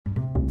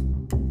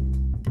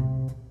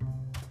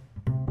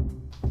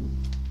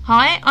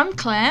Hi, I'm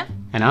Claire.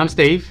 And I'm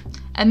Steve.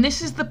 And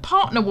this is the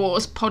Partner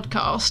Wars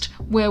podcast,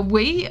 where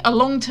we, a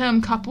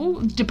long-term couple,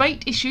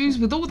 debate issues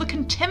with all the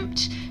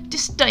contempt,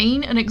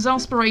 disdain and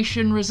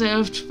exasperation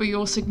reserved for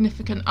your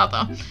significant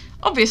other.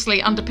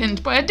 Obviously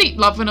underpinned by a deep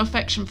love and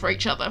affection for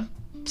each other.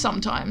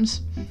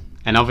 Sometimes.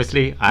 And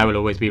obviously, I will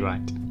always be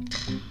right.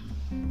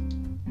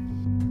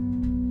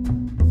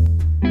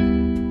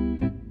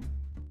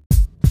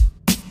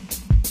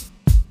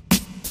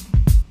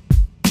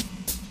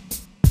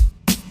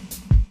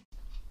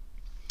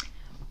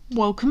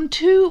 Welcome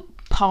to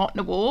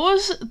Partner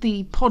Wars,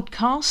 the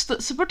podcast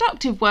that's a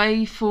productive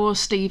way for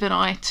Steve and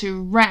I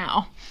to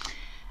row.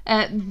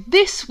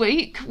 This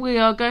week we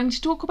are going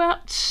to talk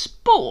about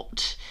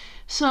sport.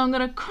 So I'm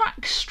going to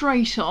crack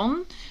straight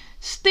on.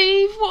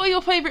 Steve, what are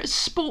your favourite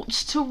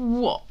sports to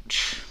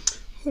watch?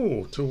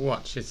 Oh, to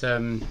watch. It's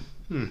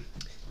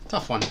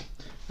tough one.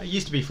 It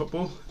used to be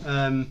football.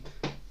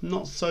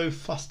 Not so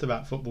fussed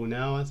about football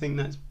now. I think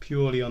that's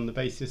purely on the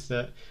basis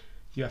that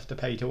you have to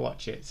pay to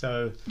watch it,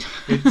 so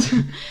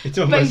it's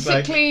almost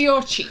basically like,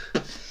 you're cheap.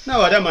 No,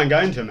 I don't mind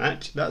going to a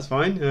match. That's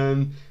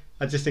fine.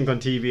 I just think on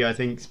TV, I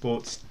think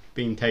sport's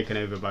being taken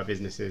over by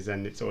businesses,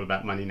 and it's all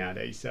about money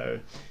nowadays. So,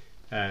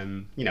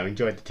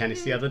 enjoyed the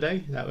tennis the other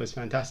day. That was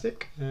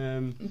fantastic.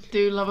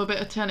 Do love a bit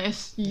of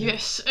tennis.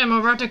 Yes, Emma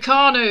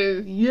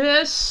Raducanu.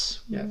 Yes,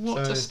 yeah,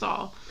 what a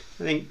star.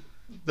 I think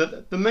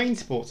the main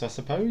sports, I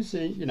suppose.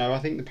 I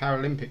think the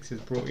Paralympics has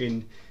brought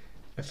in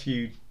a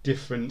few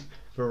different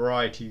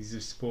varieties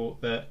of sport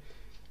that,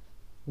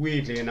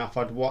 weirdly enough,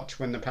 I'd watch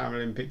when the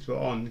Paralympics were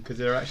on because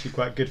they're actually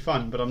quite good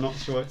fun, but I'm not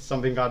sure it's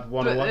something I'd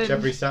want to watch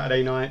every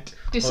Saturday night.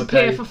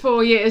 Disappear for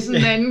 4 years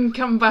and then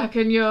come back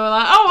and you're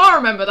like, oh, I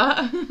remember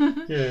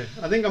that. Yeah,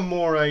 I think I'm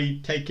more a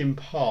taking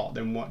part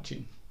than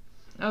watching.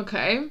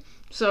 Okay,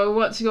 so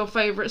what's your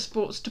favourite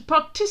sports to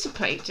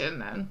participate in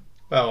then?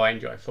 Well, I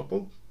enjoy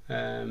football.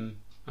 I'm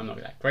not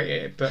that great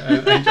at it, but I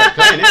enjoy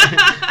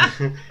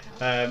playing it.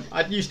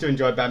 I used to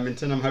enjoy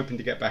badminton. I'm hoping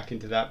to get back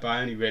into that, but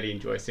I only really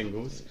enjoy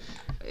singles.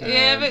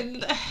 Yeah, but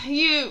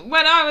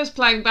when I was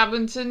playing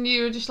badminton,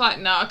 you were just like,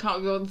 no, I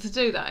can't be bothered to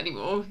do that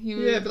anymore.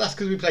 Yeah, but that's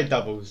because we play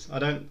doubles. I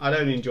don't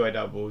enjoy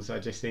doubles. I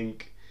just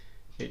think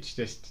it's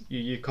just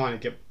you kind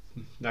of get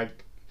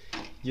like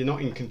you're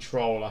not in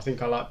control. I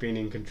think I like being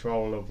in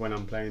control of when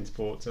I'm playing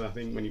sports, and I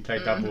think when you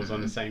play doubles on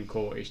the same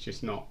court, it's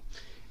just not.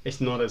 It's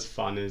not as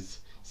fun as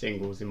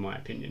singles, in my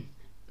opinion.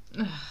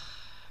 God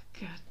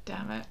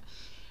damn it.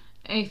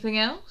 Anything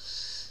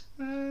else?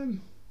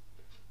 Don't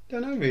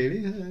know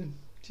really.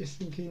 Just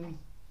thinking.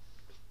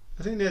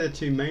 I think they're the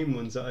two main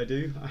ones that I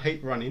do. I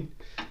hate running.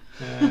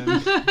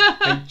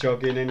 Hate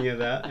jogging, any of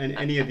that, and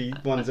any of the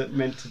ones that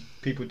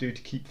people do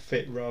to keep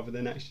fit rather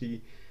than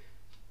actually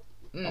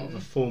of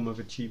a form of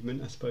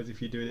achievement. I suppose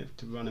if you're doing it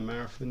to run a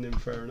marathon, then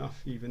fair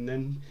enough. Even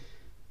then,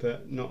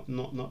 but not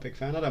a big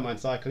fan. I don't mind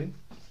cycling.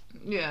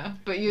 Yeah,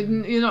 but you're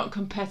not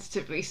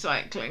competitively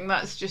cycling.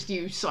 That's just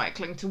you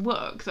cycling to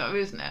work, though,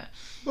 isn't it?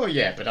 Well,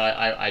 yeah, but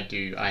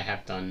I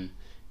have done,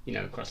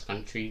 cross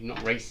country,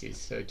 not races,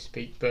 so to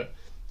speak, but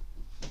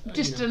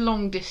just a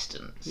long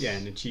distance. Yeah,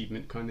 an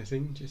achievement kind of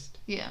thing. Just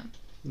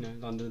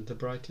London to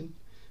Brighton.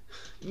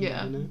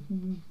 Yeah,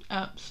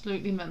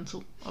 absolutely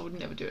mental. I would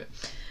never do it.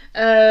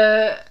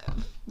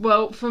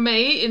 Well, for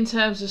me, in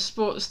terms of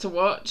sports to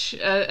watch,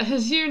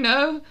 as you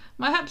know,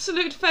 my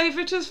absolute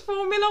favourite is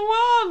Formula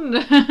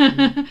 1.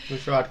 I'm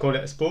sure I'd call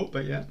it a sport,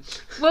 but yeah.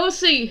 Well,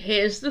 see,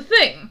 here's the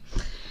thing.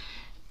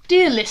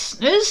 Dear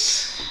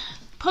listeners,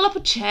 pull up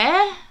a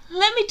chair,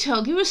 let me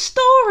tell you a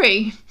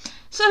story.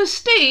 So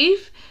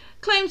Steve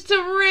claims to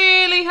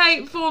really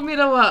hate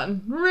Formula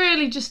 1.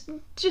 Really, just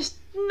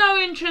no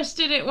interest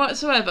in it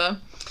whatsoever.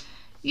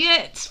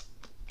 Yet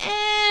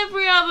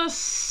every other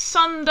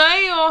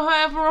Sunday or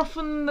however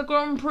often the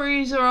Grand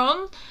Prix are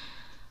on,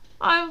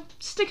 I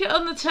stick it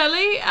on the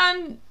telly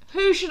and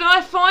who should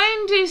I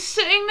find is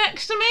sitting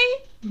next to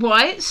me?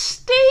 Why, it's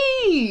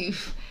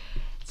Steve.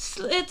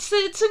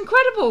 It's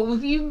incredible.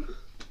 You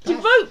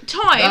devote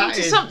time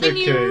to something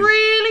you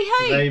really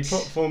hate. They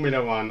put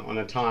Formula 1 on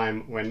a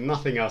time when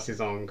nothing else is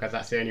on because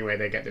that's the only way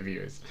they get the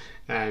viewers.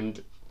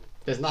 And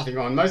there's nothing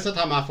on. Most of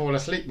the time I fall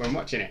asleep when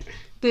watching it.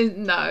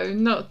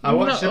 I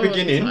watched the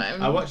beginning.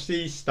 I watched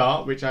the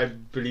start, which I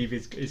believe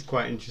is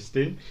quite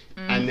interesting,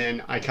 and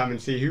then I come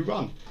and see who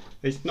won.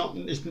 It's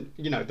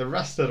the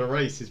rest of the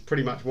race is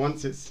pretty much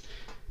once it's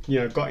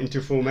got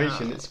into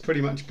formation, it's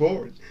pretty much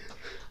boring.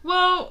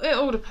 Well, it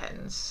all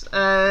depends.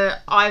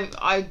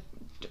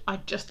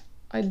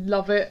 I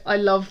love it. I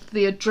love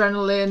the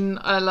adrenaline.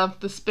 I love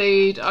the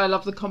speed. I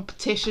love the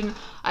competition.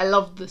 I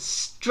love the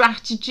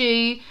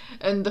strategy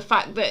and the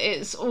fact that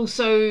it's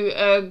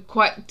also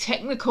quite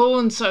technical,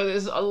 and so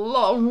there's a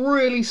lot of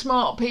really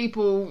smart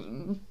people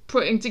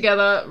putting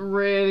together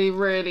really,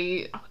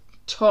 really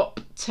top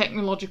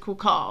technological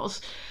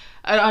cars.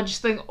 And I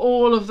just think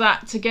all of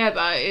that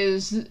together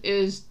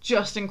is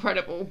just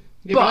incredible.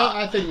 Yeah, but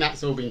I think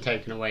that's all been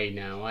taken away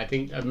now. I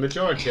think a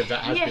majority of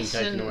that has been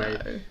taken away.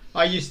 No.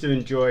 I used to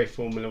enjoy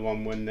Formula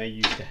 1 when they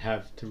used to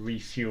have to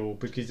refuel,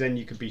 because then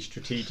you could be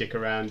strategic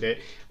around it.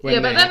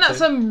 But then that's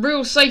some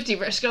real safety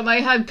risk, and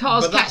they had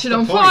cars catching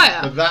on fire.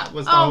 But that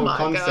was the whole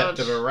concept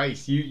of a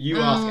race. You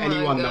ask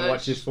anyone that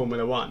watches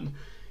Formula 1,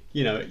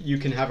 you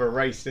can have a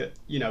race that,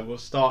 will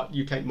start,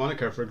 you take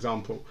Monaco, for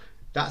example.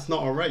 That's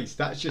not a race.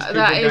 That's just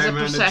people going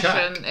around the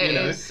track. It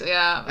is,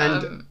 yeah.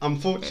 And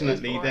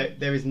unfortunately,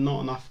 there is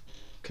not enough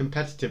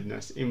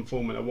competitiveness in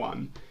Formula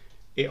 1.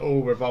 It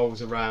all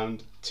revolves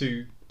around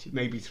 2,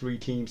 maybe 3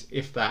 teams,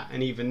 if that,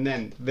 and even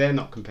then, they're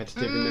not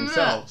competitive in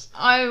themselves.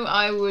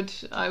 I would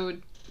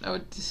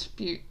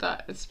dispute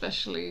that,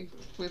 especially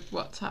with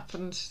what's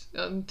happened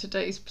on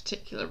today's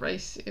particular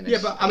race.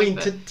 But I mean,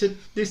 to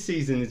this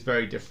season is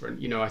very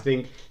different. I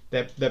think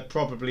they're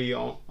probably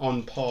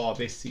on par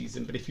this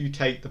season. But if you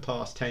take the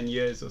past 10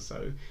 years or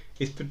so,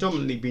 it's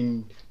predominantly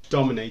been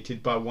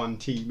dominated by one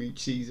team each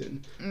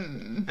season,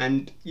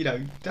 and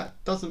that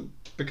doesn't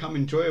become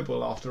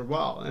enjoyable after a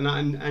while.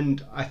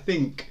 And I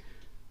think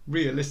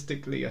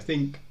realistically,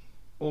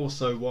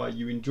 also why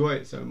you enjoy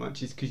it so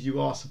much is because you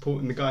are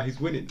supporting the guy who's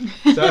winning.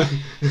 So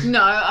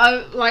No,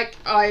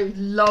 I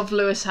love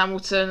Lewis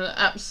Hamilton,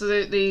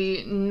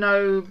 absolutely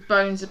no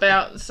bones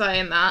about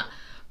saying that,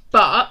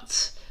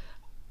 but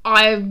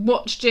I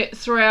watched it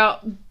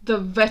throughout the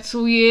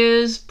Vettel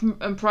years,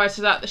 and prior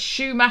to that the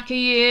Schumacher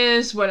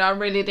years, when I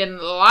really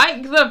didn't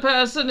like the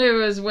person who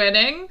was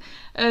winning.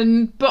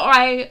 But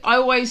I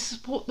always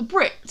support the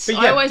Brits.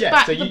 I always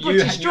back the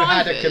British drivers. You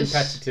had a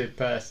competitive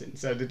person.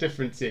 So the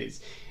difference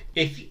is,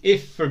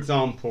 if for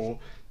example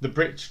the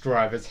British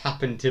drivers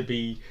happen to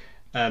be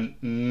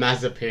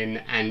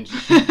Mazepin and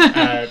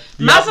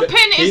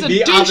Mazepin is a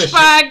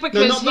douchebag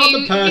because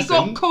he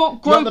got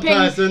caught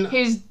groping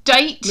his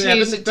date.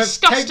 He's a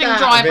disgusting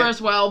driver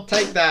as well.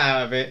 Take that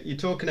out of it. You're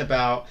talking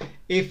about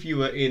if you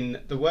were in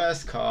the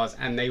worst cars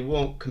and they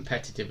weren't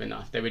competitive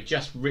enough, they were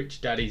just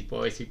rich daddy's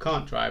boys who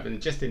can't drive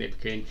and just in it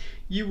between,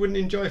 you wouldn't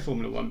enjoy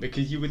Formula 1,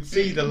 because you would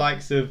see the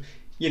likes of,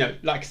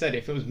 like I said,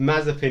 if it was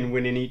Mazepin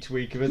winning each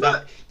week, it was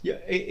at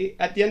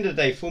the end of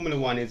the day, Formula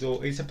 1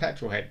 it's a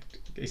petrol head.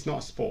 It's not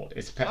a sport.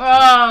 It's a petrol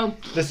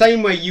head. The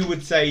same way you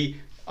would say,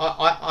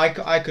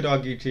 I could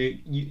argue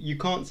you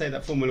can't say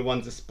that Formula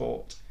 1's a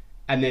sport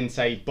and then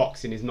say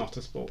boxing is not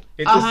a sport.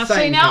 It's the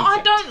same concept.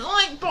 I don't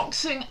like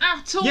boxing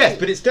at all. Yes,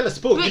 but it's still a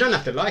sport. You don't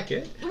have to like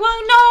it. Well,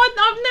 no,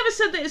 I've never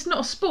said that it's not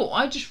a sport.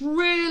 I just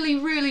really,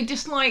 really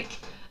dislike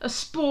a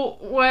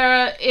sport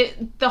where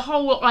the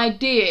whole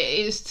idea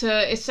is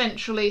to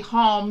essentially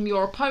harm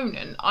your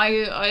opponent.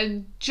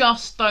 I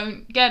just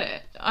don't get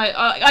it.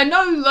 I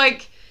know,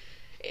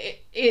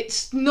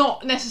 it's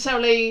not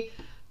necessarily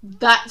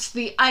that's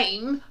the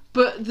aim,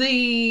 but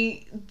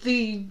the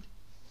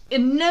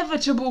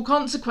inevitable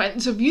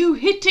consequence of you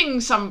hitting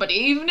somebody,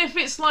 even if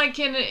it's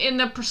in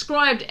a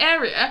prescribed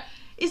area,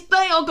 is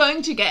they are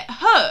going to get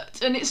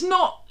hurt, and it's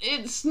not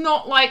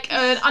like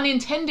an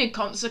unintended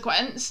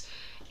consequence.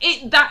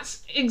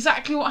 That's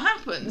exactly what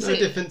happens. No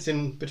difference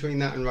between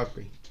that and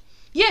rugby.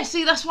 Yeah,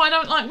 see, that's why I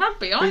don't like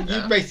rugby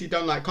either. You basically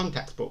don't like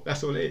contact sport.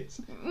 That's all it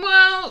is.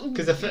 Well,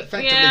 because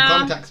effectively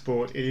contact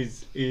sport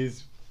is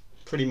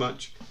pretty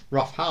much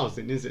rough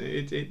housing, isn't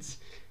it? It's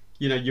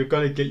you're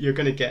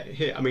gonna get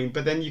hit. I mean,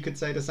 but then you could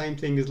say the same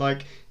thing as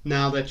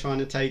now they're trying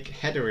to take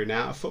headering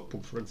out of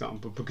football, for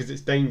example, because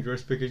it's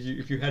dangerous because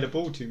if you head a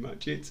ball too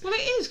much, it is,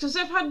 because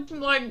they've had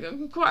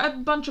quite a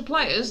bunch of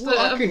players that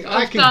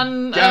I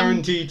can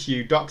guarantee to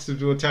you,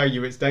 doctors will tell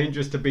you it's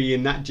dangerous to be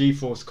in that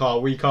G-force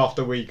car week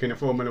after week in a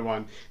Formula 1.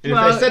 And if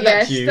they said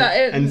that to you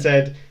and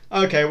said,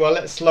 okay, well,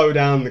 let's slow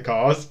down the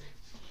cars,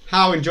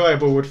 how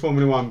enjoyable would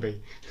Formula 1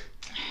 be?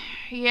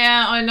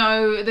 Yeah, I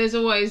know. There's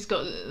always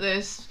got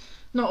this.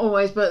 Not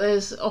always, but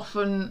there's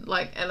often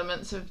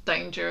elements of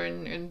danger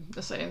in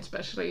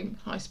especially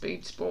high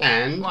speed sport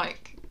and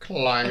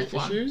climate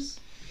F1. Issues.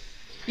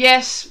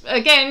 Yes,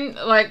 again,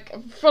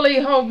 fully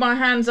hold my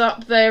hands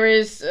up. There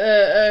is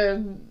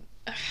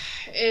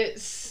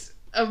it's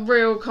a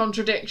real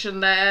contradiction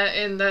there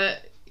in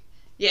that.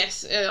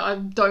 Yes, I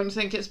don't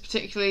think it's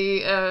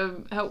particularly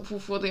helpful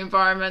for the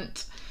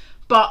environment.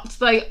 But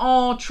they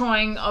are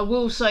trying, I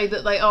will say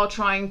that they are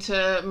trying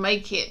to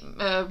make it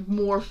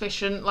more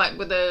efficient,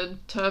 with the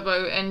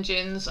turbo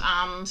engines,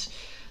 and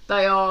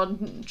they are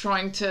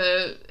trying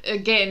to,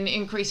 again,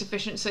 increase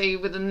efficiency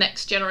with the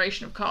next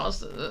generation of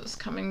cars that's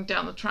coming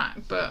down the track.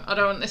 But I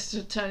don't want this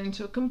to turn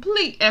into a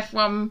complete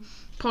F1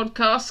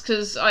 podcast,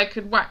 because I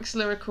could wax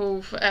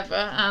lyrical forever.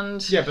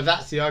 And yeah, but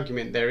that's the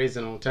argument. There is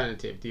an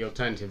alternative. The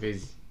alternative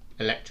is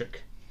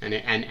electric. And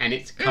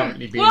it's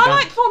currently being done. Well,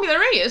 I like Formula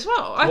E as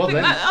well. I think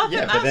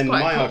that's quite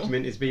my cool.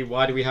 argument is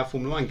why do we have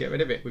Formula 1? Get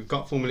rid of it. We've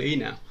got Formula E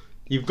now.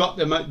 You've got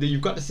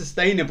the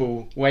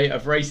sustainable way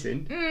of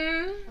racing.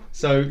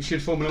 So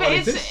should Formula 1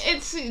 exist?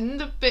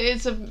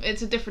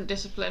 It's a different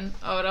discipline.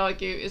 I would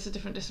argue it's a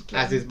different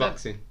discipline. As is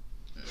boxing.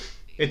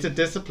 It's a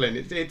discipline.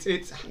 It's.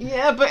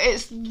 Yeah, but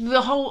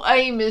the whole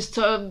aim is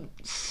to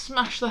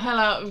smash the hell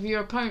out of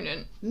your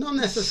opponent. Not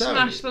necessarily.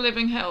 Smash the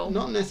living hell.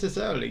 Not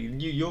necessarily.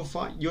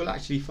 You'll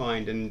actually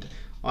find, and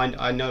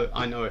I know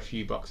a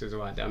few boxers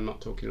right there. I'm not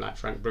talking like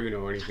Frank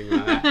Bruno or anything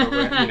like that.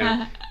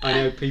 But I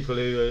know people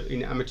who are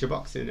in amateur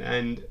boxing,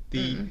 and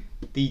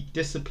the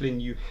discipline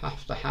you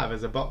have to have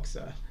as a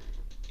boxer.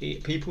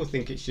 People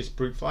think it's just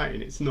brute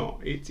fighting. It's not.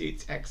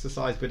 It's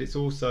exercise, but it's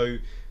also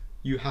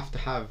you have to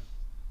have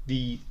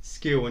the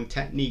skill and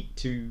technique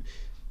to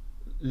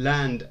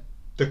land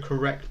the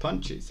correct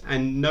punches,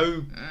 and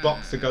no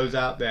boxer goes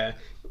out there,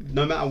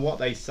 no matter what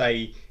they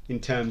say in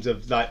terms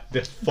of like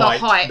the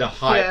hype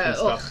and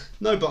stuff.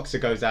 No boxer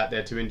goes out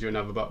there to injure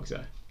another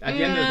boxer. At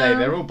the end of the day,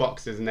 they're all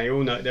boxers, and they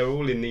all know they're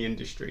all in the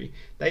industry.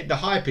 The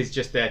hype is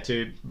just there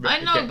to. I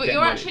know, but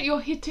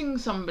you're hitting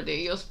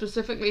somebody. You're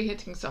specifically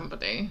hitting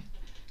somebody.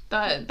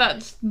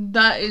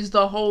 That is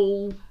the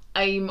whole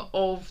aim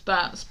of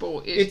that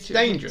sport. It's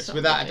dangerous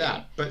without a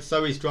doubt, but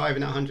so is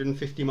driving at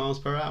 150 miles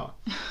per hour.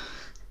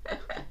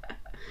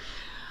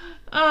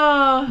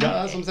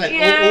 That's what I'm saying.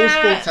 Yeah, all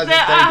sports has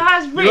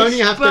its risk. You only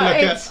have to look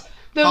at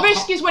the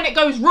risk is when it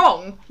goes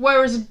wrong,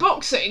 whereas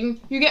boxing,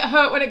 you get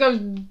hurt when it goes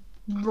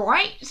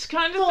right,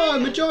 kind of thing. A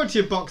majority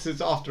of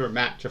boxers after a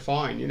match are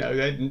fine. You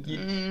don't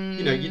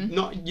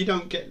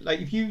get like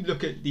if you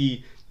look at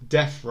the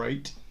death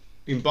rate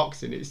in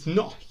boxing, it's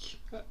not.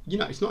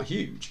 It's not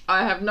huge.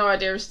 I have no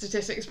idea of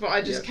statistics, but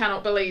I just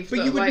cannot believe that.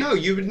 But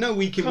you would know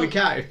week in, week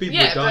out if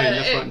people are dying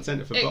left, right and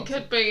centre for boxing. It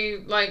could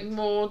be like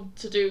more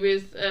to do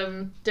with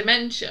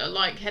dementia,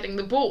 like heading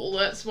the ball.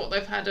 That's what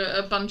they've had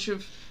a bunch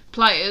of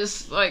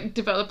players like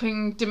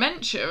developing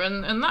dementia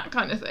and that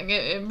kind of thing.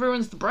 It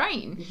ruins the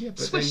brain. Yeah,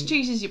 Swiss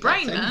cheeses your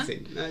brain, man.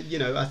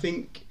 I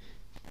think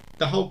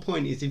the whole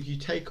point is if you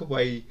take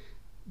away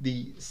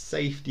the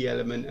safety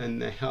element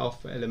and the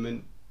health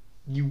element,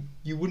 you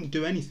wouldn't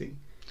do anything.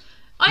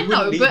 I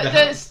know, but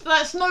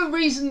that's no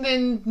reason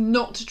then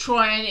not to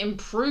try and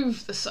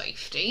improve the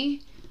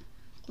safety.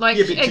 Like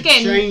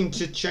again,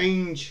 to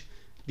change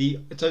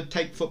so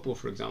take football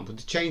for example.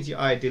 To change the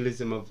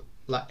idealism of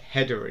like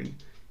headering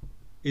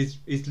is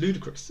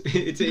ludicrous.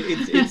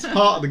 It's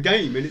part of the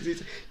game, and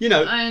it's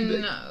I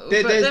know.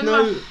 There's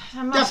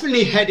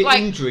definitely head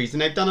injuries,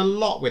 and they've done a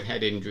lot with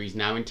head injuries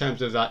now in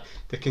terms of like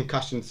the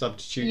concussion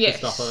substitute and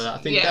stuff like that. I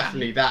think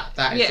definitely that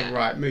is the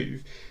right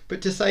move.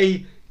 But to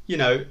say.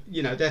 They're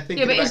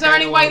thinking but about is there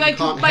any way they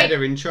can't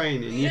header in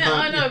training.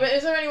 I know, but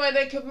is there any way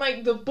they could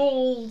make the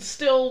ball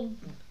still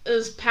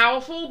as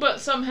powerful, but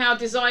somehow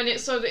design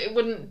it so that it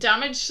wouldn't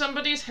damage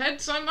somebody's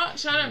head so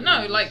much? I don't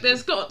know. Like,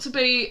 there's got to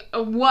be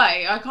a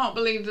way. I can't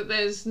believe that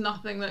there's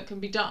nothing that can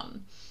be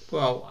done.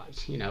 Well,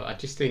 I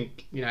just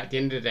think, at the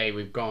end of the day,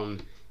 we've gone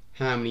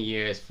how many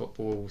years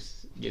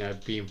football's,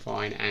 being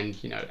fine, and,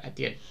 at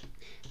the end,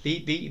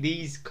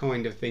 these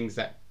kind of things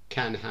that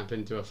can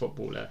happen to a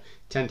footballer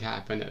tend to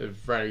happen at the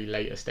very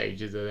later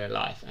stages of their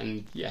life.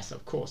 And yes,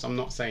 of course, I'm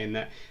not saying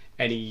that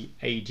any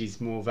age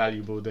is more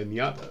valuable than the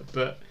other,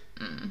 but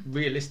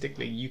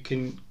realistically you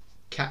can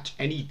catch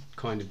any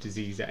kind of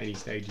disease at any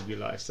stage of your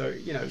life. So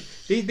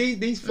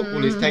these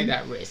footballers take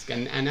that risk,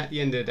 and at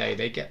the end of the day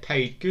they get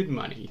paid good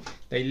money,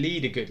 they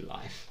lead a good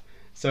life.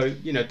 So,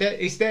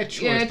 it's their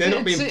choice. They're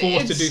not being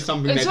forced to do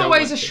something they don't want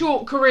to. It's always a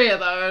short career,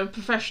 though.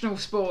 Professional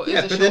sport is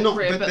a short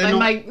career, but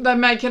they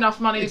make enough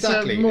money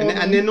to more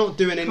and they're not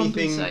doing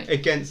anything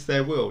against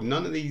their will.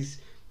 None of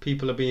these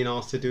people are being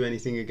asked to do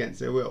anything against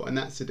their will, and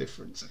that's the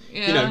difference.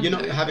 Yeah, you're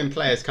not having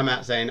players come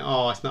out saying,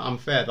 "Oh, it's not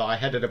unfair that I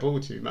headed a ball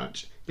too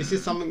much." This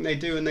is something they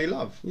do and they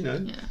love. Yeah.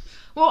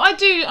 Well, I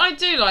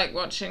do like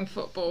watching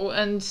football,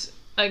 and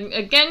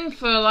again,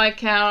 for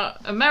like our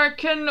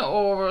American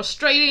or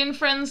Australian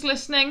friends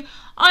listening,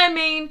 I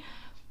mean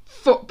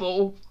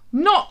football,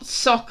 not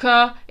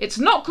soccer. It's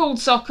not called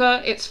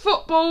soccer, it's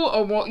football,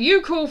 or what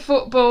you call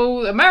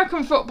football.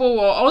 American football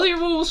or Aussie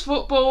rules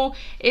football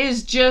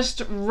is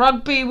just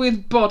rugby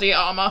with body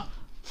armour.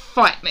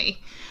 Fight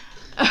me.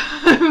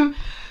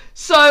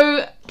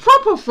 So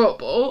proper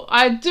football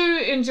I do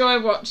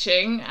enjoy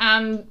watching,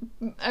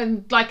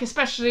 and like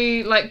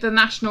especially like the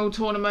national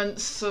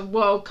tournaments, the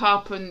World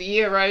Cup and the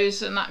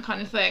Euros and that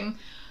kind of thing.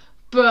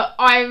 But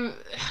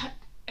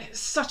it's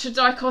such a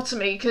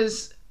dichotomy,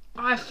 because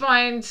I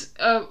find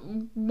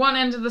one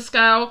end of the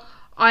scale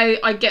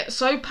I get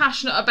so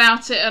passionate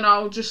about it, and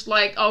I'll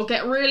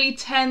get really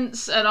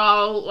tense and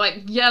I'll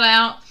like yell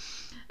out.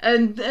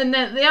 And then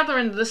at the other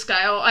end of the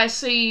scale, I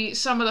see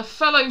some of the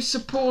fellow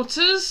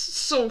supporters,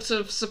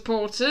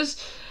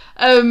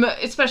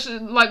 especially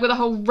like with the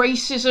whole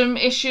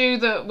racism issue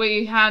that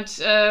we had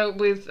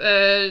with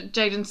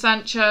Jadon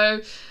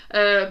Sancho,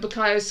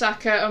 Bukayo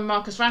Saka and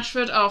Marcus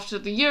Rashford after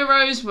the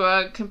Euros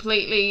were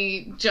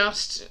completely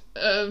just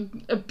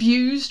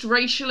abused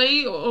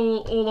racially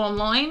all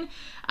online.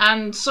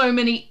 And so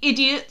many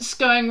idiots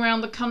going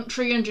around the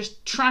country and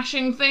just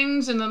trashing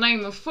things in the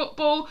name of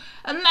football.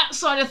 And that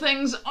side of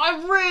things I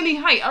really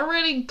hate. I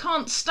really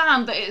can't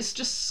stand that it's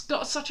just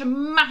got such a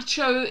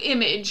macho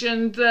image,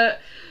 and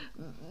that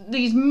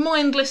these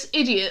mindless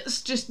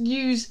idiots just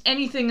use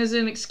anything as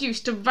an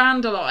excuse to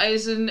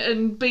vandalise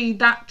and be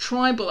that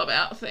tribal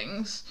about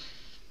things.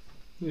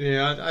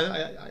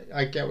 Yeah,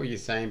 I get what you're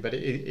saying, but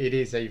it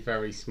is a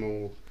very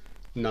small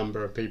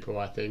number of people,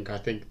 I think. I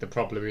think the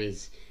problem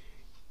is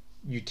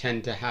you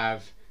tend to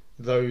have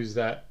those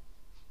that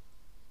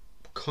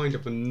kind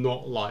of are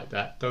not like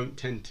that, don't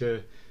tend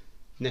to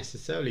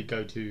necessarily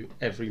go to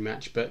every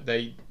match, but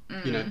they,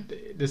 you know,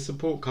 the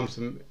support comes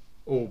from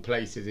all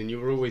places, and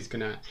you're always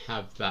going to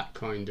have that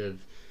kind of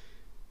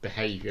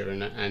behaviour,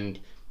 and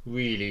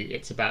really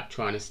it's about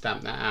trying to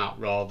stamp that out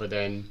rather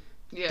than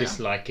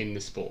disliking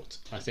the sport.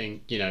 I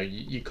think, you know,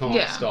 you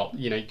can't stop,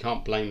 you know, you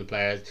can't blame the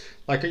players,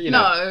 like, you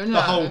know,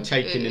 the whole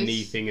taking the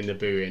knee thing and the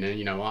booing, and,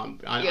 you know,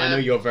 I know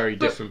you're very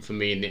different from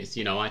me in this,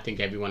 you know, I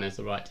think everyone has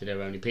the right to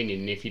their own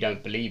opinion, and if you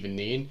don't believe in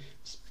kneeing,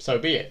 so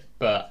be it.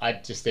 But I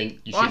just think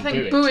you shouldn't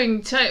do it.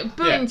 Booing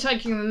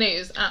taking the knee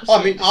is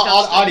absolutely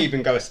disgusting. I'd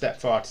even go a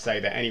step far to say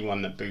that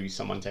anyone that boos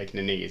someone taking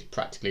a knee is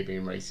practically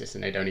being racist,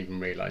 and they don't even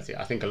realise it.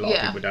 I think a lot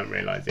of people don't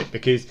realise it,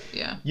 because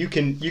you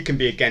can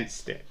be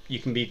against it. You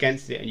can be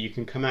against it, and you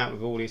can come out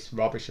with all this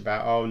rubbish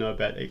about, oh no,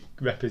 but it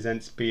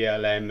represents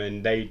BLM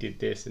and they did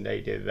this and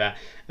they did that.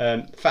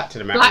 Fact of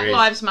the matter Black is,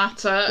 Lives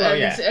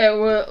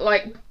Matter,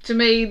 like, to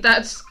me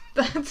that's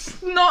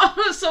not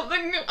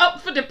something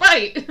up for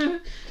debate.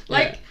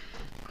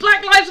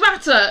 Black Lives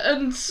Matter,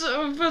 and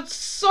for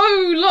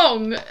so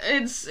long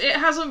it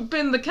hasn't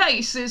been the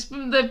case.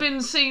 They've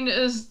been seen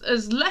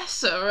as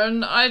lesser,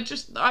 and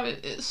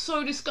it's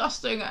so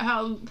disgusting at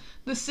how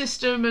the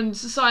system and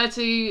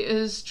society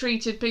has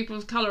treated people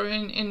of colour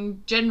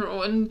in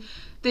general, and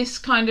this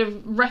kind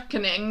of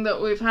reckoning that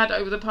we've had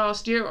over the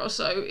past year or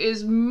so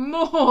is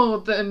more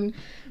than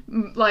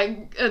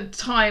like a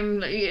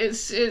timely.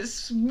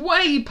 It's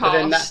way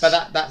past.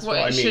 But that's what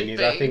I mean.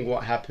 Is I think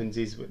what happens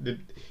is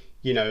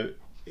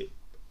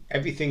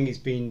everything is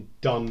being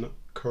done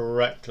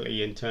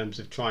correctly in terms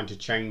of trying to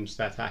change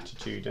that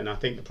attitude, and I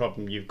think the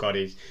problem you've got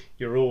is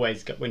you're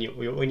always when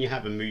you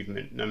have a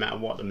movement, no matter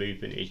what the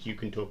movement is, you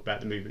can talk about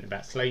the movement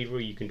about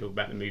slavery, you can talk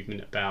about the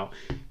movement about,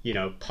 you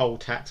know, poll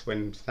tax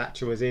when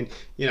Thatcher was in,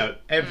 you know,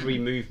 every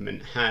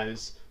movement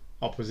has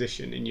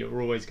opposition, and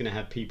you're always going to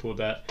have people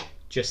that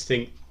just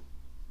think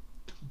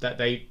that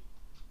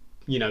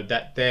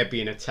that they're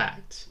being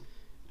attacked.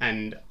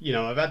 And, you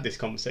know, I've had this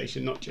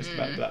conversation not just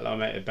about Black Lives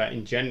Matter, but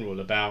in general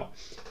about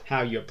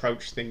how you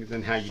approach things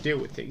and how you deal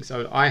with things.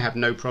 So I have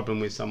no problem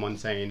with someone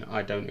saying,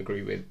 I don't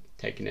agree with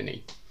taking a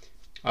knee.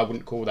 I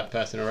wouldn't call that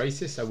person a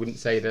racist. I wouldn't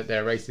say that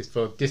they're racist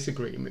for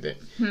disagreeing with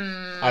it.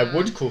 I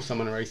would call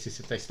someone a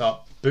racist if they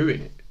start booing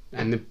it.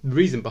 And the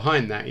reason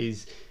behind that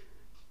is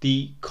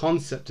the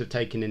concept of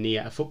taking a knee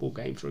at a football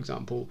game, for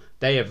example.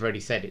 They have already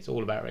said it's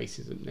all about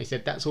racism. They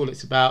said that's all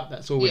it's about.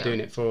 That's all we're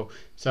doing it for.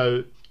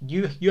 So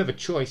you have a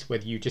choice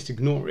whether you just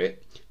ignore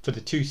it for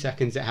the 2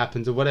 seconds it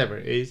happens or whatever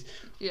it is.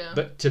 Yeah.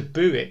 But to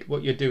boo it,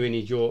 what you're doing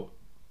is you're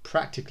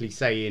practically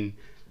saying,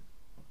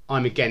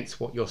 I'm against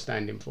what you're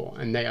standing for,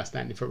 and they are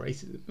standing for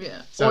racism.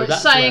 Yeah. So or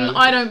it's saying,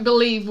 I don't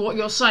believe what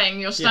you're saying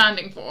you're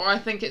standing for. I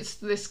think it's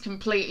this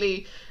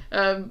completely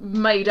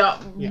made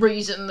up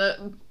reason that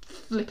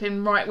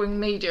flipping right-wing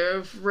media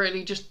have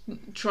really just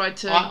tried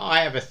to I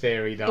have a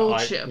theory that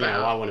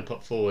I want to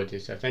put forward.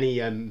 So if any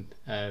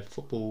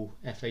football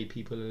FA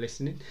people are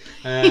listening,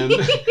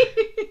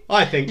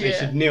 I think they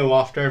should kneel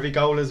after every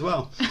goal as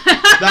well.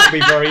 That'd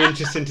be very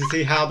interesting to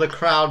see how the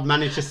crowd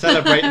manage to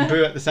celebrate and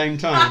boo at the same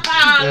time.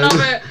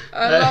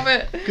 I love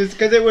it. Because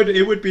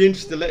it would be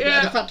interesting.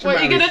 The fact what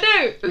are you going to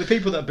do? The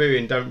people that are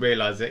booing don't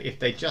realise that if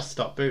they just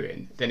stop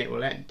booing, then it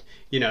will end.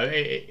 You know,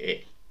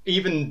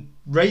 even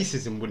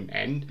racism wouldn't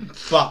end,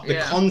 but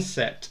the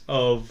concept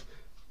of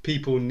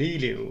people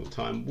kneeling all the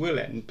time will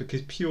end,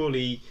 because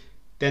purely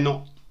they're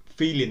not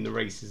feeling the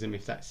racism,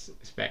 if that's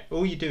respect.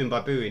 All you're doing by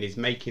booing is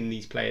making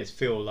these players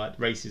feel like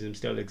racism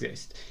still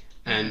exists,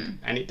 and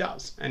it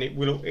does, and it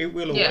will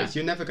always.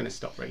 You're never going to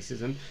stop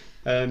racism.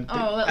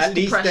 That's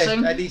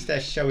depressing. At least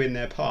they're showing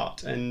their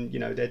part, and you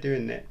know they're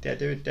doing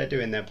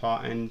their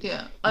part, and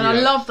I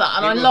love that,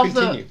 and I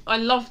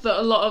love that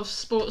a lot of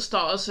sports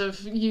stars have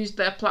used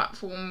their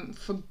platform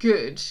for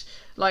good.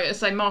 Like I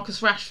say,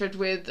 Marcus Rashford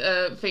with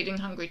feeding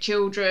hungry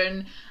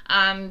children,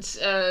 and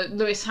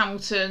Lewis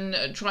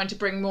Hamilton trying to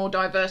bring more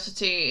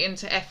diversity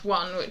into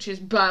F1, which is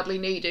badly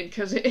needed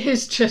because it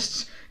is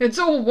just. It's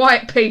all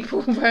white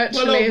people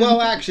virtually.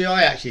 Well, actually,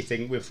 I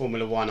think with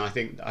Formula One, I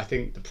think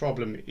the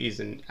problem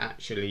isn't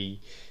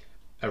actually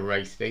a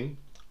race thing.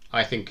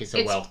 I think it's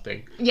a wealth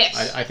thing.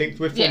 Yes. I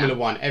think with Formula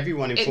One,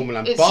 everyone in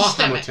Formula One, bar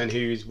Hamilton,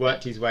 who's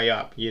worked his way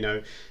up, you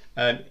know,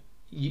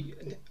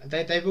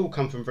 they've all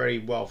come from very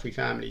wealthy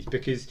families,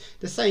 because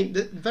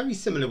very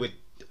similar with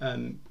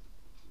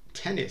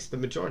tennis, the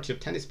majority of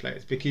tennis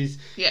players, because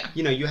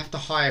you know you have to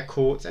hire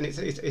courts, and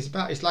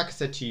it's like I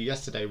said to you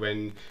yesterday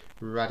when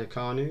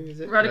Raducanu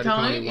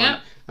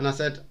won, and I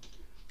said,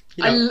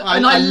 you know,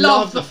 I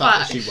love the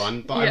fact that she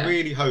won, but I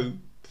really hope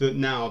that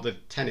now the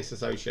Tennis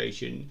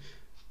Association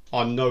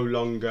are no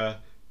longer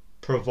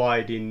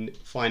providing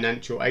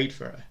financial aid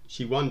for her.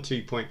 She won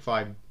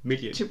 2.5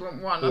 million,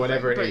 2.1 or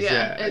whatever it is.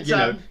 It's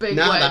big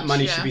now wedge, that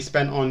money should be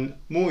spent on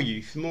more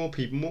youth, more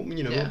people, more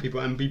people,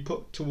 and be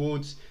put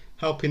towards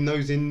helping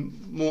those in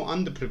more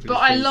underprivileged. But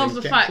I love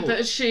the fact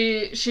that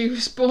she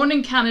was born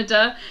in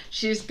Canada.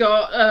 She's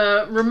got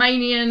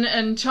Romanian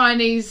and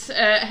Chinese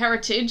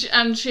heritage,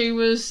 and she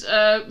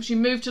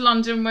moved to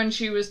London when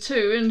she was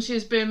 2, and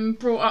she's been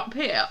brought up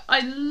here. I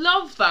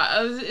love that.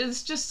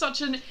 It's just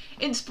such an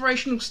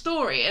inspirational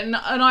story, and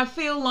I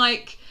feel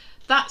like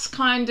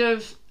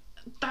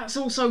that's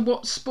also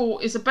what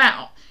sport is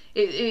about.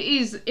 It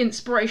is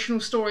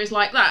inspirational stories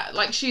like that.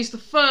 Like, she's the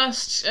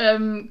first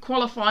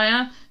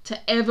qualifier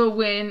to ever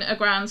win a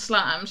Grand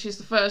Slam. She's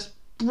the first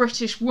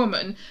British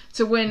woman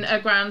to win a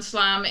Grand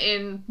Slam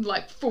in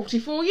like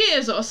 44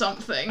 years or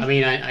something. I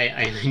mean,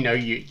 I know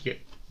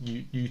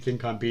you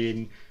think I'm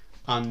being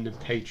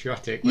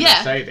unpatriotic when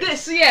I say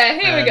this.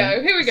 Here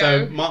we go.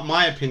 So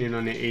my opinion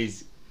on it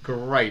is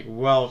great.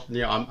 Well,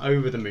 I'm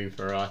over the moon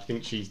for her. I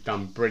think she's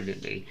done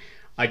brilliantly.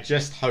 I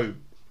just hope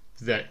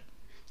that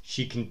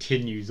she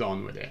continues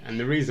on with it. And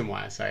the reason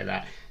why I say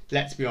that,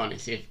 let's be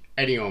honest, if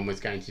anyone was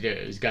going to do it,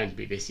 it was going to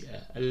be this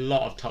year. A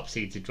lot of top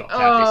seeds have dropped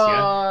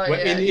out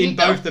this year. In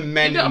both the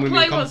men and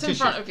women competition. What's in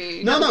front of you.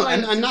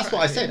 And that's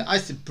what I said. I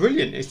said,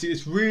 brilliant.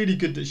 It's really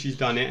good that she's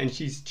done it, and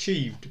she's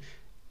achieved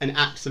an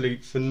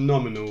absolute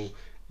phenomenal,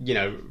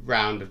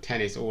 round of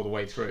tennis all the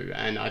way through.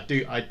 And I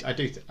do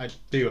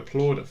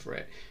applaud her for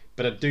it.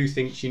 But I do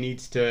think she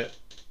needs to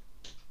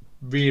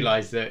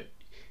realise that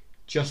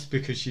just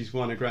because she's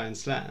won a Grand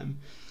Slam,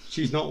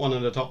 she's not one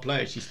of the top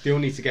players. She still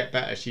needs to get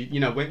better. She,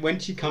 when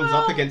she comes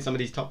up against some of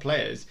these top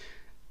players,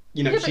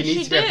 she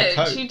needs to be able to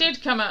cope. She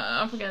did come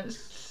up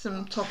against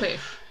some top-ish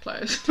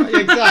players.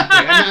 Exactly, and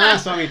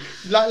that's what I mean.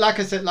 Like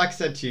I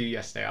said to you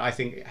yesterday, I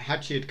think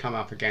had she had come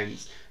up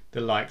against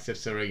the likes of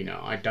Serena,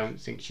 I don't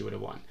think she would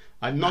have won.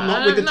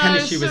 Not with the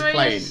tennis she was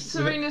playing.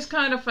 Serena's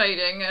kind of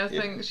fading. I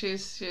think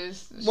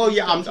she's well,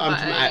 yeah, I'm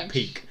talking at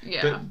peak.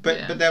 Yeah,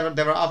 but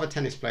there are other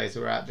tennis players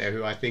who are out there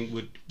who I think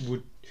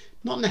would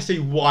not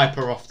necessarily wipe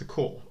her off the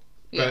court,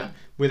 but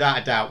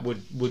without a doubt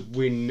would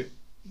win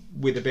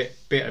with a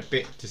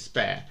bit to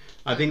spare.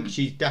 I think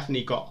she's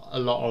definitely got a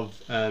lot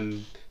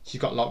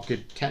of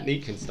good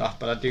technique and stuff,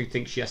 but I do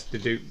think she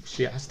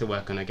has to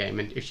work on her game,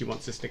 and if she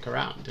wants to stick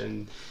around,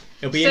 and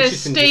it'll be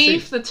interesting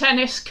Steve, to see. the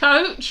tennis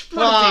coach.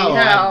 Bloody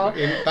hell.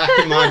 Back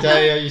in my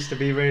day, I used to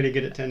be really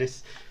good at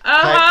tennis.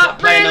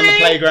 Playing on the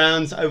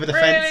playgrounds over the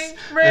fence.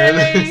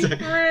 Really?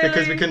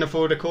 Because we couldn't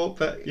afford a court,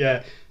 but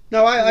yeah.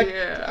 No,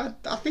 I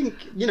think,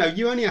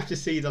 you only have to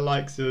see the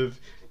likes of,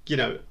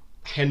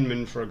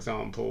 Henman, for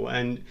example,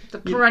 and the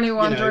perennial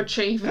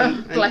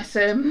underachiever, bless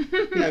him.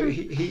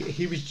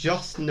 He was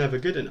just never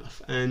good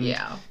enough, and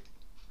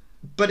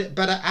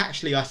but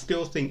actually, I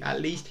still think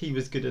at least he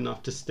was good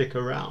enough to stick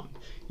around.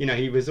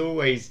 He was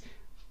always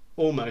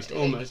almost.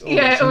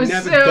 Yeah, he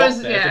never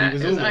got there, but he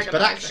was almost.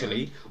 But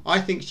actually, I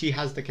think she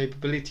has the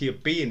capability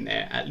of being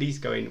there, at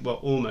least going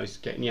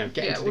almost getting to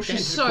the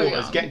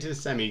quarters, getting to the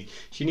semis.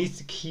 She needs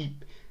to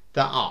keep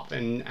that up,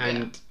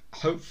 and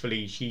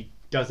hopefully she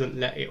doesn't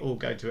let it all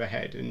go to her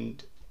head,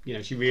 and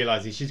she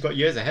realises she's got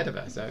years ahead of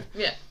her. So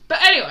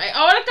but anyway,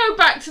 I want to go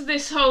back to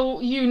this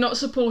whole you not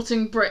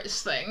supporting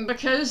Brits thing,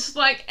 because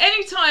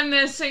anytime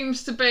there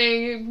seems to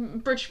be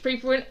British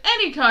people in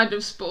any kind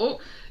of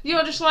sport,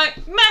 you're just like,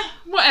 meh,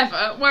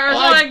 whatever. Whereas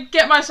I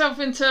get myself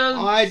into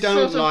I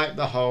don't like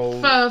the whole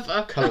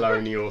fervour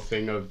colonial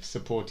thing of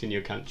supporting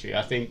your country.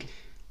 I think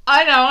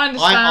I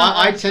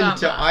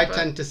understand. I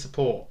tend to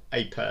support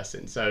a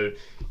person. So,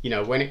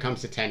 when it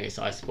comes to tennis,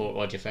 I support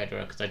Roger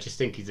Federer because I just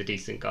think he's a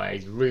decent guy.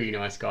 He's a really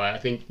nice guy. I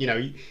think,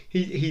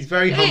 he's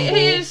very humble.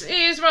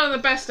 He is one of the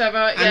best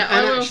ever.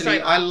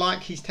 I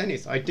like his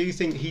tennis. I do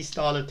think his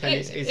style of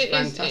tennis is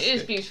fantastic. It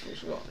is beautiful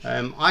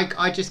to watch.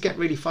 I just get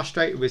really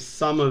frustrated with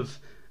some of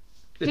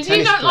the tennis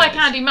players. You don't like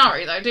players. Andy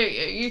Murray, though, do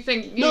you? You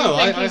think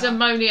he's a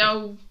moany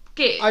old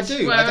git? I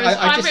do.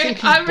 I just think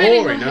he's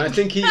boring. And I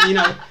think he,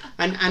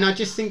 and I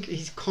just think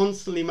he's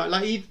constantly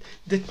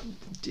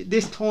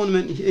this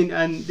tournament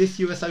and this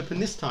US Open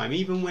this time,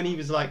 even when he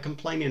was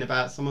complaining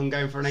about someone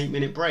going for an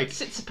 8-minute break,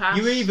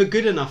 you're either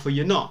good enough or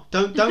you're not.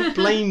 Don't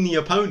blame the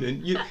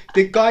opponent.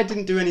 The guy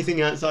didn't do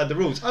anything outside the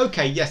rules.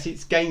 Okay, yes,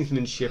 it's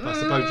gamesmanship, I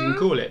suppose you can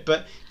call it.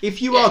 But if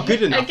you are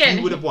good enough,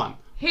 you would have won.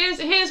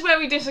 Here's where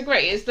we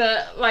disagree. Is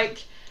that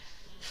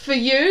for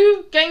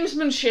you,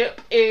 gamesmanship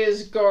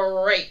is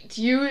great.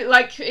 You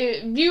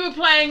you were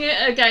playing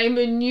a game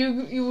and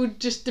you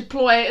would just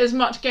deploy as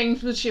much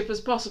gamesmanship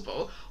as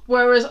possible.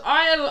 Whereas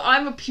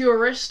I'm a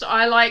purist.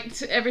 I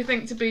liked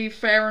everything to be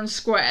fair and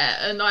square,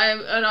 and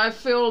I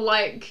feel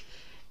like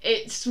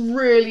it's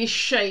really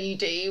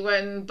shady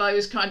when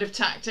those kind of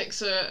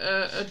tactics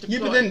are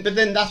deployed. Yeah, but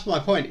then that's my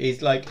point.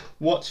 Is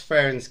what's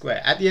fair and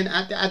square? At the end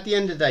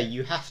of the day,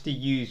 you have to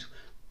use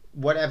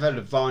whatever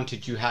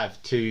advantage you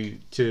have to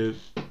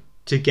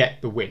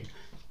get the win.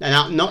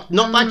 Now, not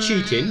by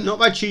cheating,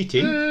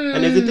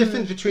 And there's a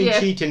difference between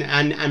cheating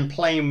and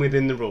playing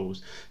within the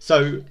rules.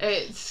 So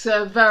it's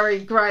a very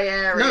grey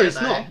area. No,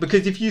 it's not,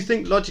 because if you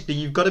think logically,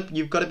 you've got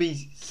to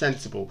be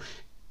sensible.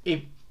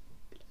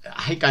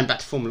 I hate going back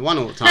to Formula 1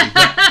 all the time,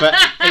 but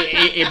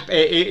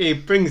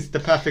it brings the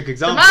perfect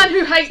example. The man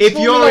who hates if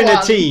Formula you're in 1,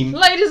 a team,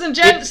 ladies and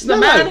gents, the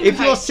man who if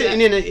you're hates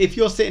sitting it. if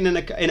you're sitting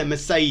in a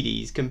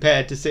Mercedes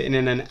compared to sitting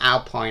in an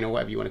Alpine or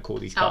whatever you want to call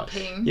these cars,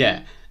 Alpine.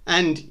 yeah,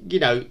 and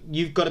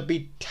you've got to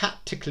be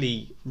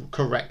tactically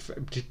correct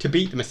to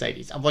beat the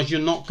Mercedes, otherwise you're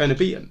not going to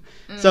beat them.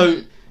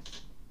 So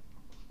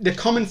the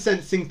common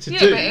sense thing to do.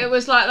 Yeah, but it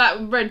was like that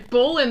Red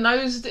Bull in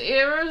those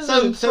eras,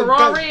 and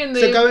Ferrari in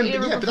the era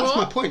before. But that's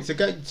my point. So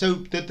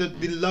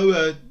the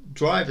lower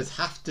drivers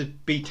have to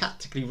be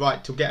tactically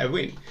right to get a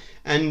win,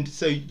 and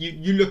so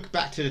you look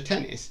back to the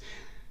tennis.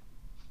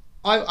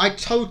 I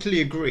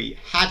totally agree.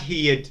 Had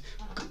he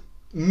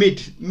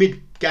mid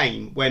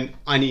game when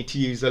I need to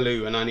use the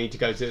loo and I need to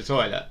go to the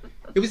toilet,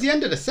 it was the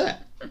end of the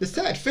set. The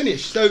set had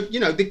finished, so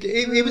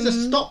it was a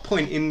stop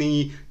point in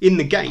the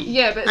game.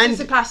 Yeah, but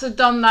Tsitsipas had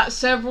done that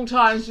several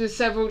times with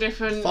several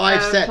different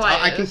 5 sets.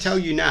 players. I can tell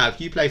you now, if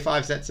you play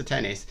 5 sets of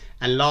tennis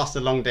and last a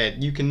long day,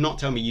 you cannot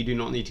tell me you do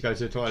not need to go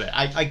to the toilet.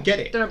 I get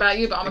it. Don't know about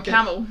you, but I'm a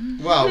camel.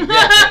 Well,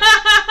 yeah.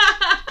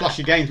 Plus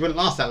your games wouldn't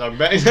last that long,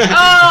 but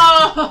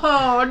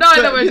oh,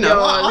 neither would yours.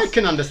 I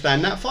can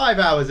understand that. 5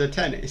 hours of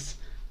tennis.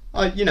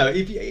 If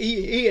you're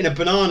eating a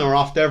banana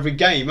after every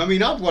game, I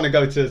mean, I'd want to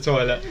go to the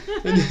toilet.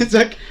 And it's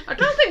like, I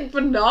don't think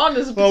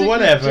bananas are particularly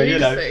whatever,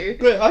 juicy.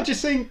 But I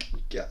just think,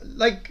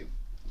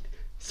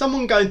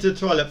 someone going to the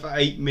toilet for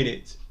 8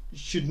 minutes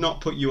should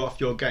not put you off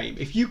your game.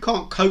 If you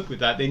can't cope with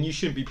that, then you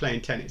shouldn't be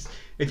playing tennis.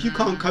 If you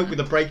can't cope with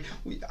a break,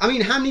 I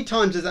mean, how many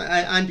times has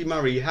Andy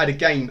Murray had a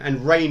game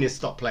and rain has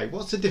stopped play?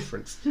 What's the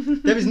difference?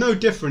 There is no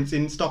difference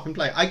in stop and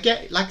play. I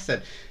get, like I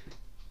said,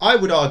 I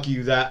would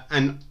argue that,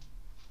 and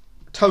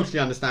totally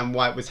understand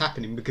why it was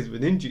happening because of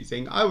an injury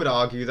thing. I would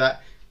argue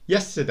that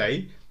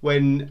yesterday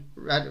when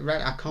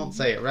I can't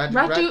say it,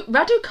 Raducanu,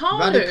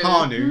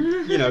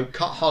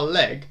 cut her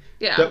leg,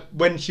 that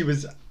when she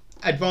was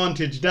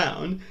advantage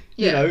down,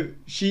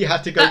 she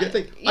had to go get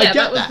things. Yeah, I get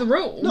that was the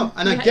rule. No,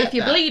 and I get that. If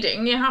you're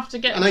bleeding, you have to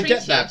get and treated. I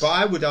get that, but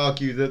I would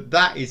argue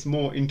that is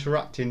more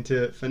interrupting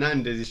to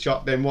Fernandez's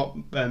shot than what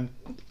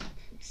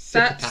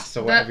Tsitsipas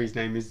or whatever his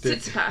name is.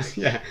 Tsitsipas.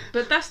 Yeah.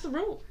 But that's the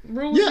rule.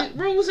 Rules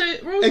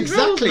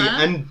exactly. Rules,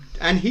 man.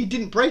 And he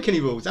didn't break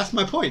any rules. That's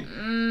my point.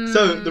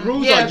 So the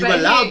rules are you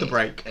allowed the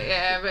break.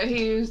 Yeah, but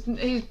he's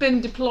been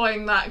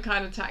deploying that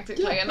kind of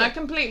tactically, and I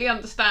completely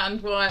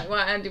understand why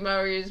Andy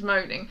Murray is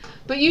moaning.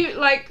 But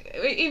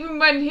even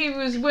when he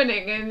was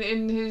winning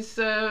in his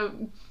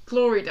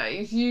glory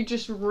days, you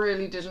just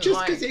really didn't just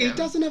like him. Just because he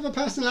doesn't have a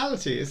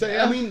personality. So,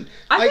 I mean,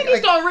 I think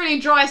he's got a really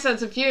dry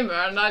sense of humour,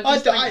 and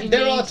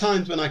there are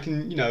times when I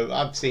can,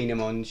 I've seen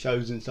him on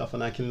shows and stuff,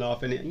 and I can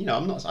laugh, and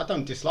I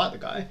don't dislike the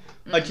guy.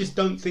 I just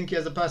don't think he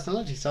has a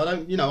personality. So I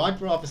don't,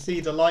 I'd rather see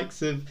the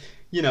likes of,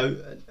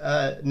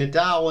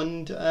 Nadal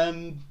and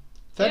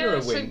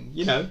Federer win.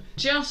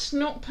 Just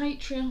not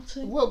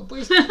patriotic. Well,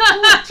 don't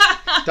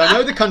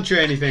know the country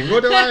or anything.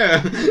 What do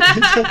I?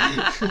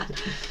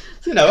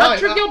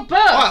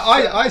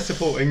 I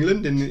support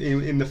England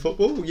in the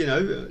football.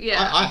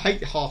 I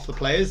hate half the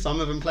players. Some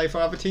of them play for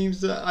other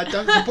teams that I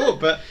don't support,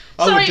 but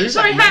I would do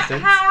that.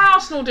 How are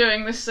Arsenal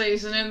doing this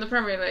season in the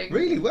Premier League?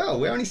 Really well.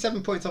 We're only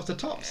 7 points off the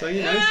top, so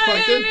it's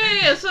quite good.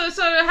 Yeah. So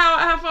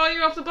how far are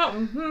you off the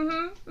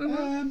bottom?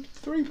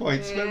 3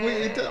 points. But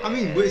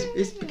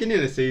it's beginning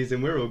of the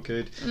season. We're all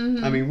good.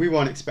 I mean, we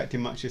weren't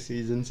expecting much this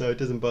season, so it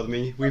doesn't bother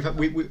me.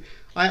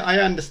 I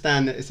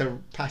understand that it's a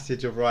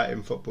passage of right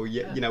in football.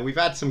 We've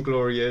had some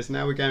glory years.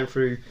 Now we're going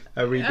through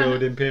a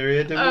rebuilding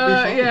period, and we'll be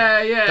fine.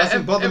 Yeah.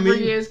 Doesn't bother me.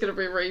 Every year's going to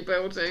be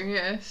rebuilding.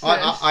 Yes.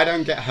 I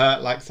don't get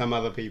hurt like some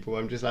other people.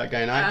 I'm just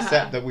going. I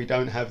accept that we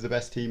don't have the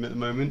best team at the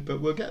moment,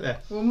 but we'll get there.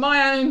 Well,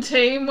 my own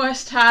team,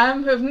 West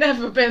Ham, have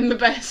never been the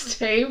best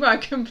team. I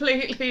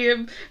completely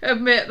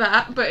admit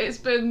that, but it's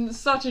been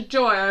such a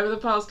joy over the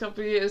past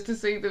couple of years to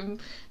see them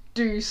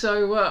do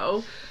so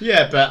well.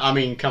 Yeah, but I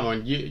mean, come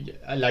on,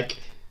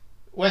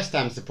 West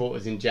Ham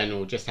supporters in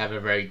general just have a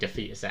very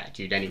defeatist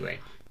attitude anyway.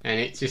 And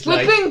it's just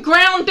we've been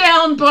ground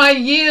down by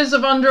years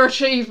of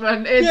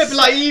underachievement. Yeah,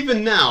 but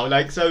even now,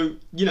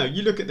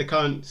 you look at the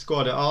current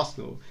squad at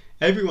Arsenal,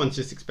 everyone's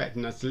just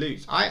expecting us to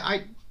lose.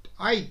 I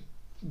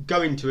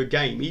go into a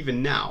game,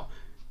 even now,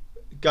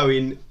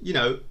 going,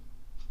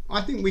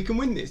 I think we can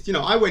win this.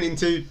 I went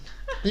into,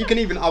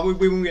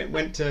 we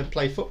went to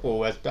play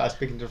football, I was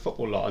speaking to a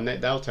football lot, and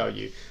they'll tell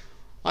you,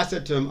 I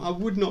said to them, I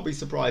would not be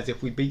surprised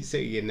if we beat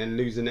City and then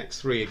lose the next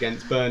 3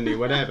 against Burnley or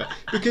whatever.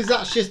 Because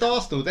that's just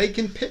Arsenal. They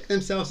can pick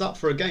themselves up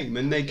for a game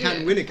and they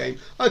can win a game.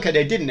 Okay,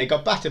 they didn't. They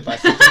got battered by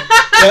City.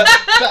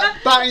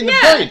 but in the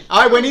point,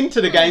 I went into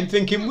the game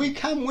thinking we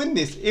can win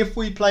this if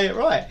we play it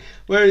right.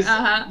 Whereas,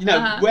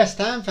 West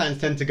Ham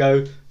fans tend to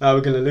go, oh,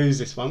 we're going to lose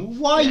this one.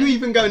 Why are you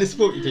even going to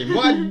support your team?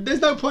 Why?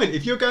 There's no point.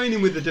 If you're going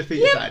in with the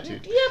defeatist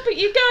attitude. Yeah, but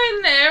you go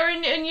in there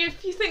and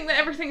if you think that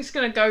everything's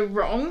going to go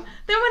wrong,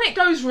 then when it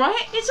goes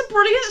right, it's a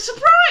brilliant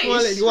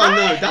surprise. Well,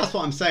 no, that's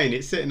what I'm saying.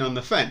 It's sitting on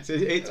the fence.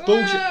 It's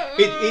bullshit.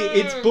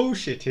 It's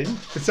bullshitting.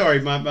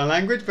 Sorry, my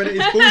language, but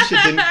it's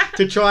bullshitting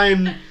to try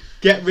and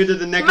get rid of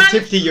the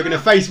negativity you're going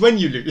to face when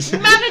you lose.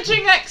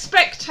 Managing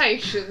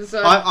expectations.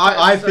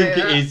 I think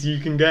it is. You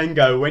can then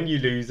go when you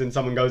lose and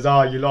someone goes,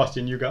 oh, you lost,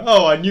 and you go,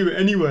 oh, I knew it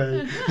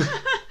anyway.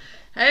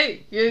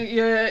 Hey,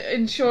 you're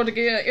insured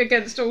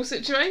against all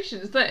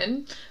situations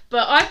then.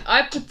 But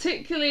I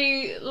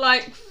particularly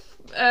like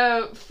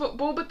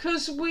football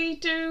because we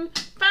do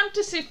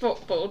fantasy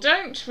football,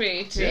 don't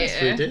we, dear?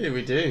 Yes,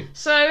 we do.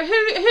 So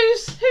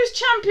who's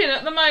champion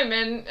at the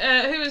moment?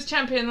 Who was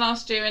champion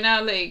last year in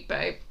our league,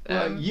 babe?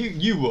 Well,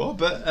 you were,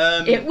 but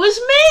it was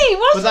me,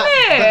 wasn't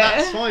it? But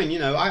that's fine.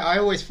 I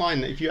always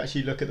find that if you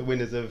actually look at the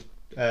winners of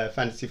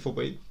fantasy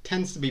football, it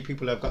tends to be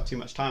people who have got too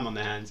much time on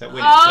their hands that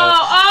win.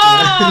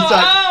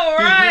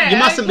 Right. You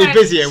mustn't be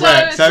busy at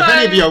work. So if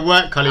any of your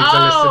work colleagues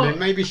are listening,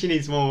 maybe she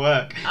needs more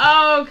work.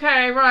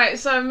 Okay, right.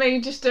 So me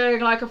just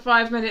doing like a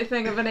 5-minute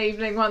thing of an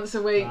evening once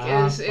a week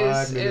is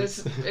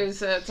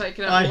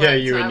taking up. I hear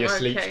you in your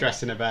sleep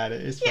stressing about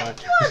it. It's fine.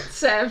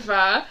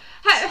 Whatever.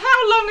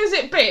 How long has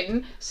it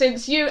been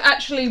since you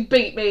actually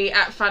beat me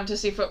at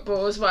fantasy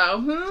football as well?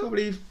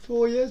 Probably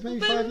 4 years, maybe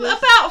 5 years.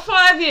 About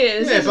 5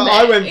 years. Yeah, but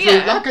I went through,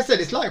 like I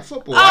said, it's like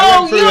football.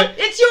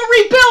 It's your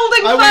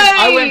rebuilding phase.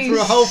 I went through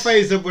a whole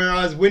phase of where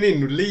I was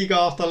winning league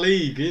after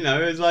league.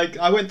 It's like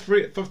I went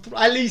through it for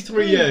at least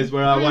 3 years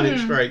where I won it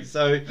straight.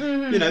 So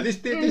this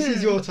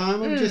is your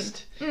time. I'm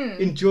just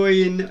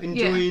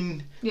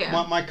enjoying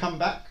my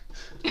comeback.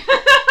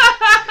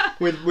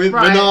 With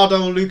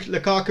Ronaldo,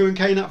 Lukaku and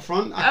Kane up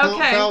front, I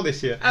can't fail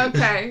this year.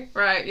 Okay,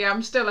 right, yeah,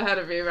 I'm still ahead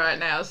of you right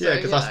now. So,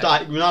 because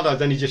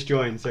Ronaldo's only just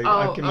joined, so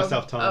I give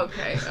myself time.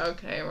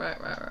 Okay,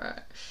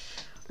 right.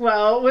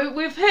 Well,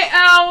 we've hit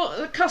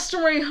our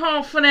customary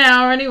half an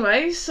hour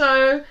anyway,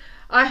 so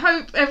I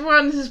hope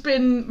everyone has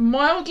been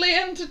mildly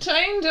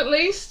entertained at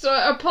least.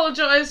 I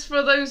apologise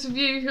for those of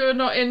you who are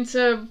not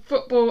into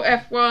football,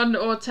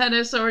 F1 or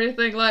tennis or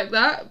anything like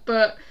that,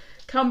 but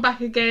come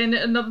back again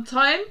another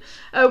time.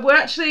 We're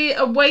actually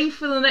away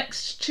for the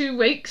next 2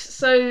 weeks,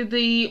 so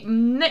the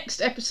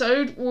next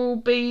episode will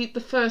be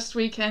the first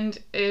weekend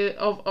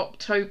of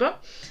October.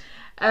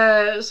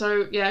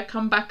 So yeah,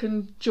 come back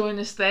and join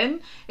us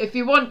then. If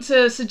you want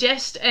to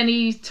suggest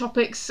any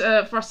topics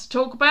for us to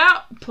talk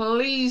about,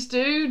 please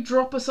do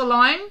drop us a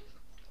line,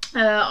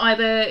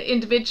 either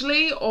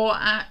individually or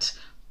at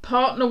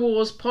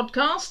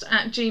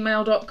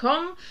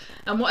partnerwarspodcast@gmail.com.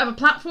 And whatever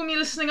platform you're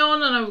listening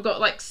on, I know we've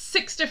got like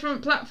 6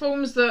 different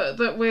platforms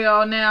that we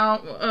are now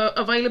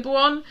available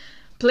on.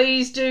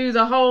 Please do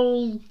the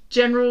whole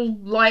general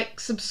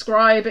like,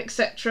 subscribe,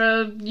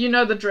 etc. You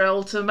know the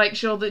drill, to make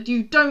sure that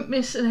you don't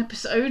miss an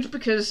episode,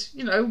 because,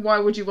 why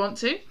would you want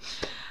to?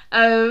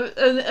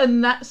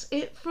 And that's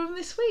it from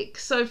this week.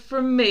 So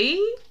from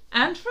me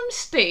and from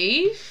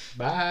Steve.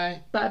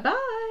 Bye.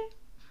 Bye-bye.